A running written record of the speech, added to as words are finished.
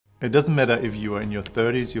It doesn't matter if you are in your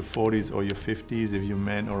 30s, your 40s or your 50s, if you're a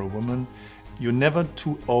man or a woman. You're never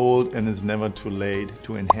too old and it's never too late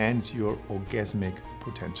to enhance your orgasmic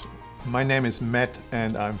potential. My name is Matt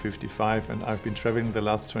and I'm 55 and I've been traveling the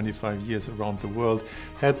last 25 years around the world,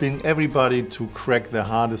 helping everybody to crack the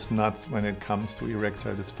hardest nuts when it comes to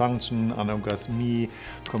erectile dysfunction, anorgasmy,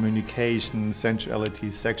 communication, sensuality,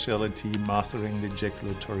 sexuality, mastering the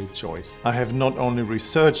ejaculatory choice. I have not only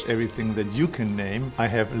researched everything that you can name, I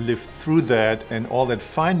have lived through that, and all that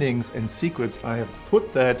findings and secrets, I have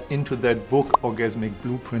put that into that book, Orgasmic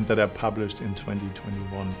Blueprint, that I published in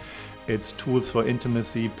 2021. It's tools for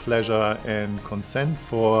intimacy, pleasure and consent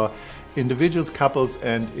for individuals, couples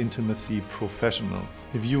and intimacy professionals.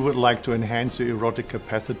 If you would like to enhance your erotic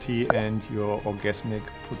capacity and your orgasmic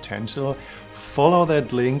potential, follow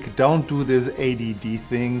that link. Don't do this ADD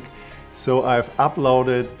thing. So I've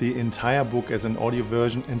uploaded the entire book as an audio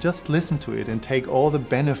version, and just listen to it and take all the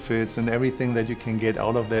benefits and everything that you can get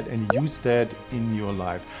out of that and use that in your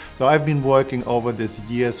life. So I've been working over these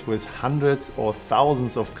years with hundreds or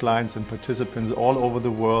thousands of clients and participants all over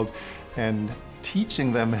the world and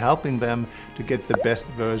teaching them, helping them to get the best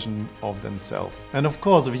version of themselves. And of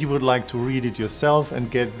course, if you would like to read it yourself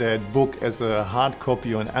and get that book as a hard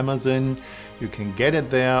copy on Amazon, you can get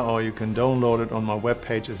it there, or you can download it on my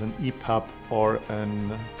webpage as an EPUB or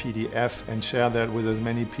an PDF and share that with as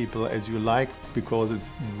many people as you like, because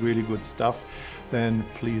it's really good stuff. Then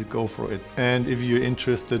please go for it. And if you're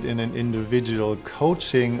interested in an individual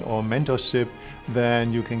coaching or mentorship,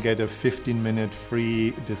 then you can get a 15-minute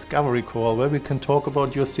free discovery call where we can talk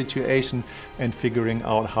about your situation and figuring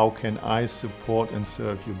out how can I support and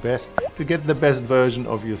serve you best to get the best version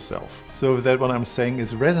of yourself. So if that what I'm saying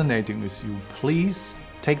is resonating with you, please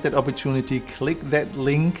take that opportunity, click that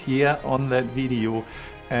link here on that video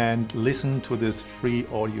and listen to this free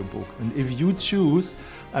audiobook. And if you choose,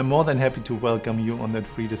 I'm more than happy to welcome you on that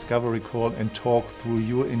free discovery call and talk through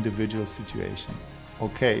your individual situation.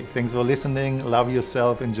 Okay, thanks for listening. Love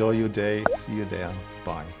yourself. Enjoy your day. See you there.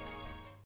 Bye.